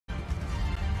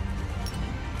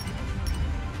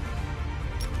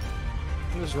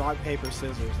just rock, paper,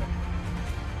 scissors.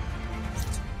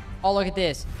 Oh, look at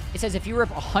this. It says if you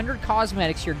rip 100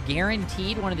 cosmetics, you're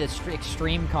guaranteed one of the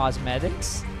extreme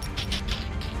cosmetics.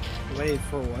 Wait,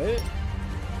 for what?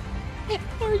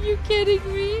 Are you kidding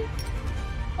me?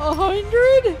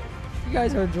 100? You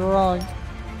guys are drunk.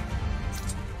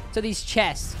 So these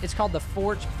chests, it's called the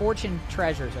Fortune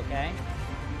Treasures, okay?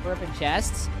 Ripping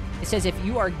chests. It says if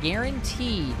you are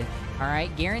guaranteed, all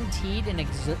right, guaranteed an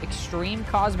extreme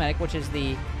cosmetic, which is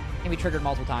can be triggered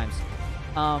multiple times.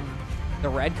 The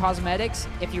red cosmetics,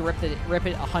 if you rip it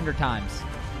 100 times.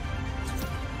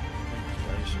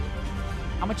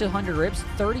 How much is 100 rips?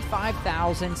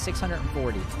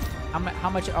 35,640. How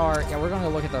much are? Yeah, we're gonna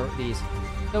look at these.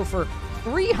 So for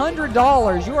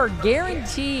 $300, you are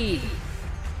guaranteed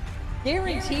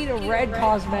a red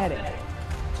cosmetic.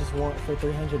 Just one for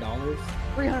 $300.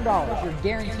 $300, you're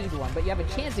guaranteed one, but you have a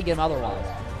chance to get them otherwise.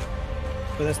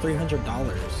 But that's $300.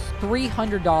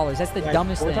 $300. That's the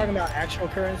dumbest thing. We're talking about actual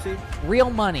currency. Real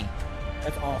money.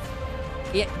 That's awful.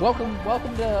 Yeah. Welcome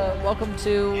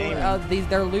to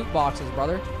their loot boxes,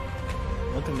 brother.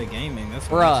 Welcome to gaming. That's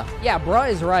bruh. Yeah, bruh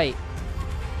is right.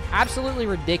 Absolutely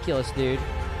ridiculous, dude.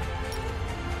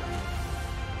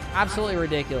 Absolutely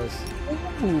ridiculous.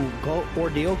 Ooh, gold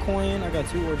ordeal coin. I got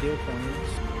 2 ordeal coins.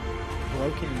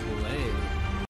 Broken blade.